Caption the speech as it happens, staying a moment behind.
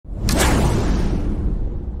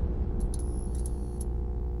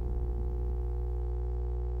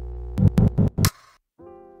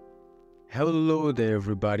Hello there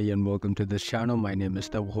everybody and welcome to this channel. My name is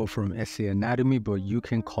ZBrush from SA Anatomy, but you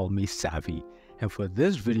can call me Savvy. And for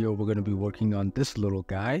this video, we're going to be working on this little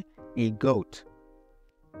guy, a goat.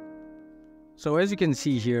 So as you can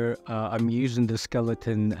see here, I'm using the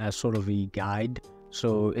skeleton as sort of a guide.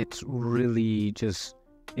 So it's really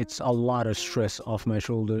it's a lot of stress off my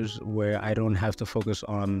shoulders where I don't have to focus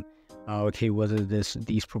on okay, whether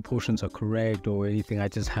these proportions are correct or anything. I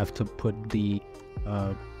just have to put the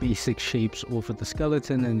basic shapes over the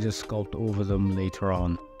skeleton and just sculpt over them later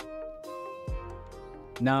on.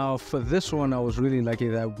 Now for this one, I was really lucky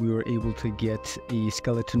that we were able to get a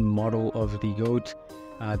skeleton model of the goat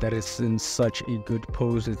that is in such a good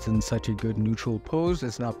pose. It's in such a good neutral pose.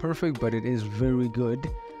 It's not perfect, but it is very good.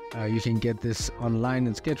 You can get this online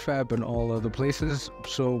in Sketchfab and all other places.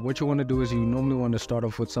 So what you want to do is you normally want to start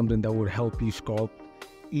off with something that would help you sculpt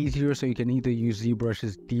easier. So you can either use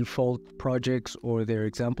ZBrush's default projects or their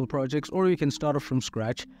example projects, or you can start off from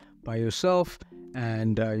scratch by yourself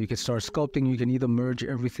and you can start sculpting. You can either merge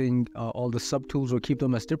everything, all the subtools, or keep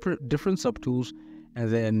them as different subtools,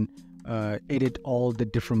 and then edit all the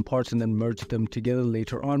different parts and then merge them together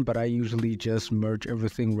later on. But I usually just merge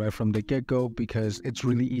everything right from the get-go because it's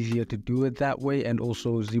really easier to do it that way. And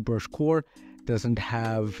also ZBrushCore doesn't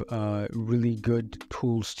have really good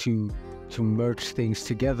tools to merge things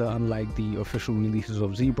together, unlike the official releases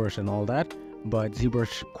of ZBrush and all that. But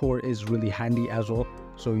ZBrushCore is really handy as well.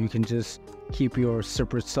 So you can just keep your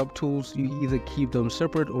separate subtools. You either keep them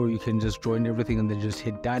separate or you can just join everything and then just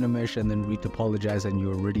hit Dynamesh and then retopologize and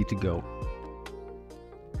you're ready to go.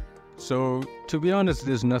 So to be honest,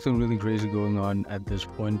 there's nothing really crazy going on at this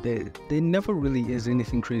point. There never really is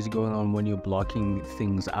anything crazy going on when you're blocking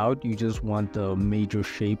things out. You just want the major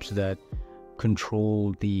shapes that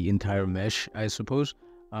control the entire mesh, I suppose.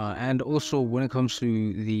 And also when it comes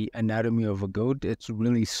to the anatomy of a goat, it's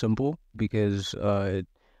really simple because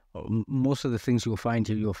most of the things you'll find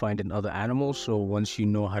here, you'll find in other animals. So once you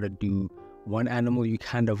know how to do one animal, you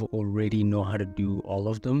kind of already know how to do all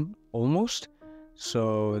of them almost.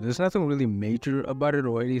 So there's nothing really major about it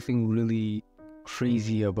or anything really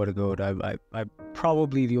crazy about a goat. I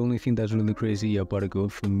probably the only thing that's really crazy about a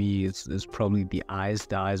goat for me is probably the eyes.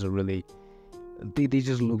 The eyes are really, they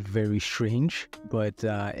just look very strange, but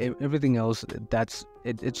everything else,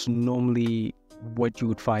 it's normally what you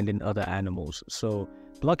would find in other animals. So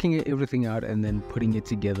blocking everything out and then putting it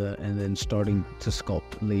together and then starting to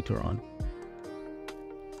sculpt later on.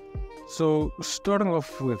 So starting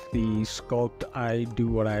off with the sculpt, I do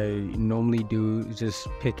what I normally do, just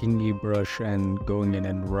picking a brush and going in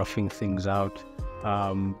and roughing things out.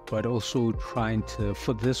 But also trying to,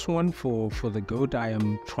 for this one, for the goat, I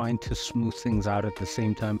am trying to smooth things out at the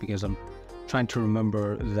same time because I'm trying to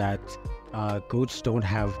remember that goats don't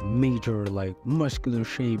have major like muscular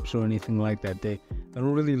shapes or anything like that. They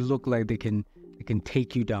don't really look like they can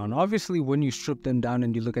take you down. Obviously, when you strip them down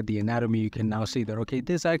and you look at the anatomy, you can now see that, okay,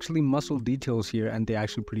 there's actually muscle details here and they're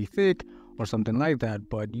actually pretty thick or something like that.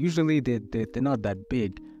 But usually they're not that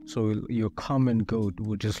big. So your common goat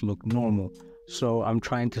would just look normal. So I'm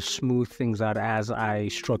trying to smooth things out as I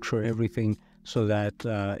structure everything so that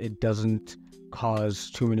it doesn't cause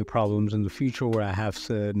too many problems in the future where I have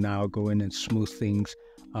to now go in and smooth things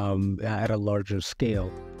at a larger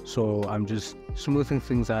scale. So I'm just smoothing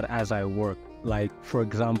things out as I work. Like, for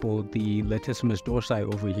example, the latissimus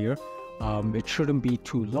dorsi over here, it shouldn't be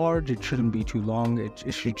too large, it shouldn't be too long,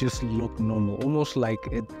 it should just look normal, almost like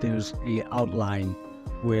there's a outline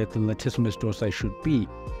where the latissimus dorsi should be,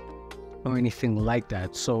 or anything like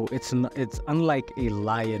that. So it's unlike a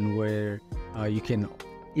lion where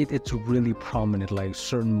it's really prominent, like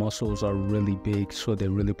certain muscles are really big, so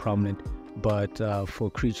they're really prominent. But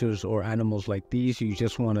for creatures or animals like these, you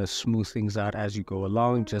just want to smooth things out as you go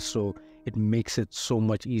along, just so it makes it so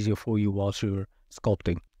much easier for you whilst you're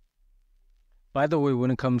sculpting. By the way,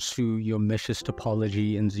 when it comes to your meshes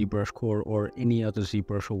topology in ZBrushCore or any other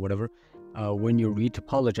ZBrush or whatever, when you're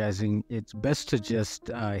retopologizing, it's best to just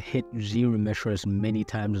hit ZRemesher as many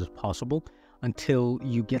times as possible until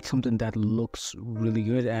you get something that looks really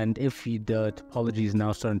good. And if the topology is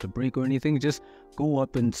now starting to break or anything, just go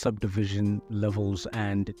up in subdivision levels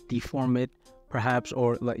and deform it perhaps,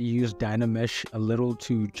 or like use Dynamesh a little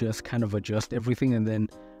to just kind of adjust everything, and then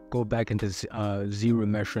go back into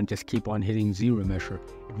ZRemesher and just keep on hitting ZRemesher.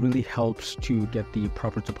 It really helps to get the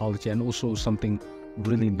proper topology and also something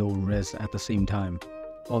really low res at the same time.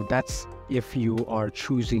 Well, that's if you are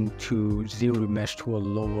choosing to ZRemesh to a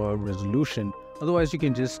lower resolution. Otherwise, you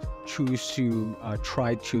can just choose to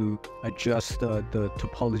try to adjust the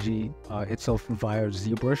topology itself via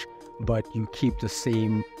ZBrush, but you keep the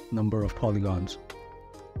same number of polygons.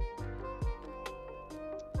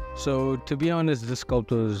 So to be honest, this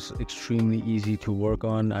sculpt was extremely easy to work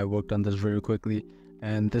on. I worked on this very quickly,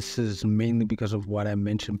 and this is mainly because of what I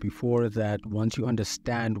mentioned before, that once you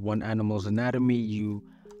understand one animal's anatomy, you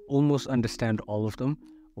almost understand all of them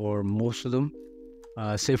or most of them.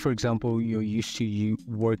 Say for example, you're used to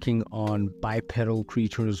working on bipedal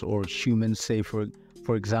creatures or humans. Say for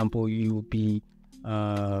example, you'll be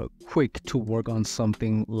quick to work on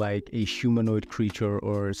something like a humanoid creature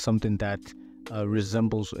or something that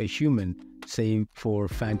resembles a human, say for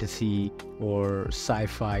fantasy or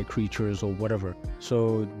sci-fi creatures or whatever.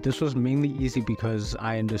 So this was mainly easy because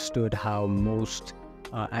I understood how most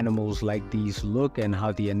animals like these look and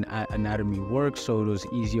how the anatomy works, so it was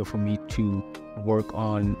easier for me to work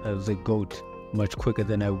on the goat much quicker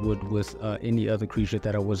than I would with any other creature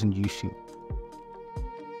that I wasn't used to.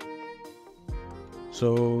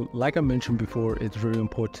 So like I mentioned before, it's very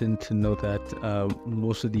important to know that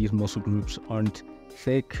most of these muscle groups aren't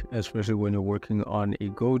thick, especially when you're working on a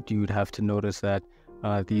goat. You would have to notice that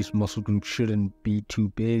these muscle groups shouldn't be too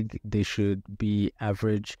big. They should be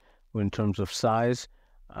average in terms of size,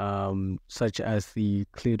 such as the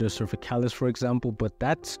cleidos cervicalis, for example, but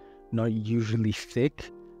that's not usually thick.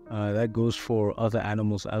 That goes for other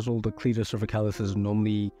animals as well. The cleidos cervicalis is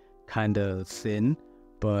normally kind of thin,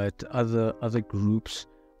 but other groups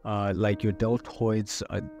like your deltoids,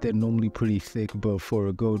 they're normally pretty thick, but for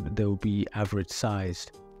a goat they'll be average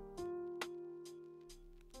sized.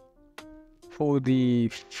 For the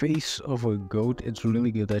face of a goat, it's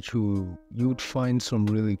really good that you'd find some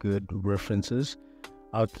really good references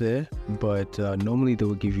out there, but normally they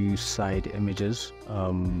will give you side images.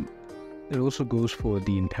 It also goes for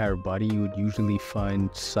the entire body. You would usually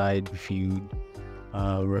find side viewed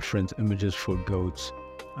reference images for goats.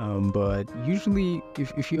 But usually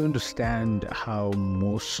if you understand how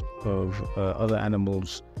most of other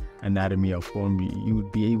animals' anatomy are formed, you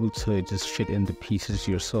would be able to just fit in the pieces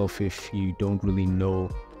yourself if you don't really know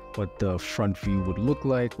what the front view would look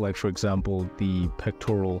like. Like for example, the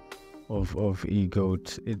pectoral of a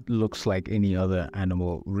goat, it looks like any other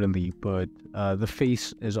animal really, but the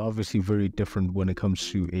face is obviously very different when it comes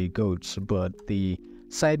to a goat's, but the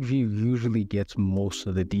side view usually gets most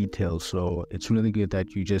of the details, so it's really good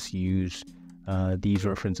that you just use these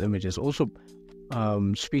reference images. Also,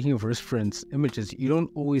 speaking of reference images, you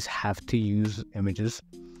don't always have to use images.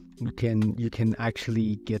 You can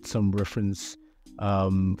actually get some reference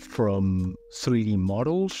from 3D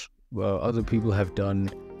models. Other people have done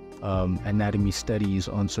anatomy studies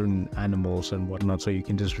on certain animals and whatnot, so you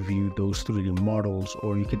can just view those 3D models,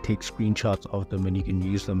 or you can take screenshots of them and you can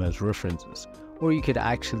use them as references. Or you could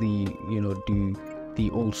actually, do the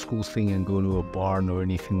old school thing and go to a barn or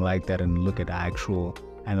anything like that and look at actual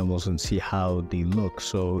animals and see how they look.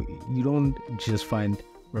 So you don't just find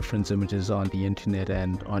reference images on the internet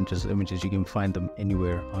and on just images. You can find them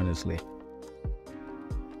anywhere, honestly.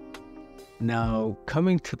 Now,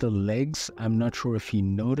 coming to the legs, I'm not sure if you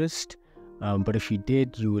noticed, but if you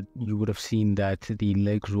did, you would have seen that the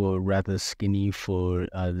legs were rather skinny for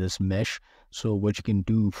this mesh. So what you can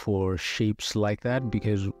do for shapes like that,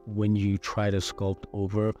 because when you try to sculpt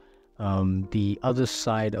over, the other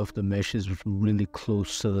side of the mesh is really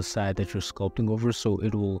close to the side that you're sculpting over, so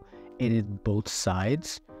it will edit both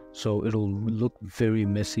sides. So it'll look very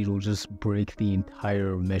messy. It'll just break the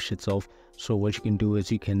entire mesh itself. So what you can do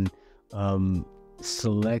is you can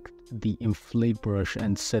select the inflate brush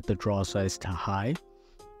and set the draw size to high,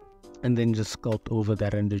 and then just sculpt over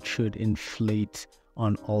that, and it should inflate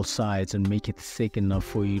on all sides and make it thick enough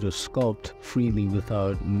for you to sculpt freely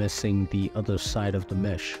without messing the other side of the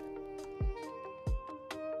mesh.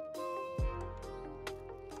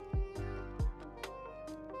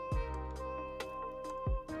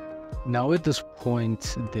 Now at this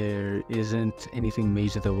point, there isn't anything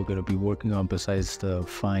major that we're going to be working on besides the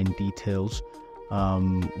fine details.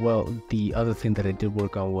 Well, the other thing that I did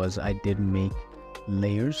work on was I did make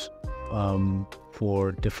layers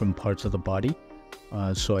for different parts of the body.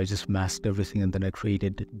 So I just masked everything and then I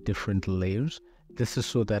created different layers. This is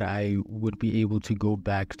so that I would be able to go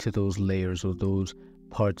back to those layers or those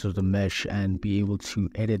parts of the mesh and be able to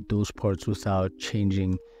edit those parts without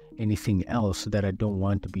changing anything else that I don't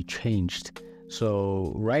want to be changed.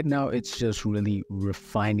 So right now it's just really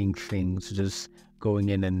refining things, just going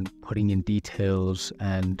in and putting in details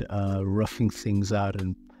and roughing things out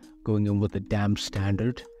and going in with the damp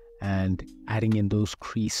standard and adding in those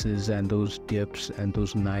creases and those dips and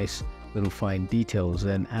those nice little fine details.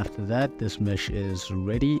 And after that, this mesh is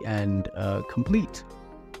ready and complete.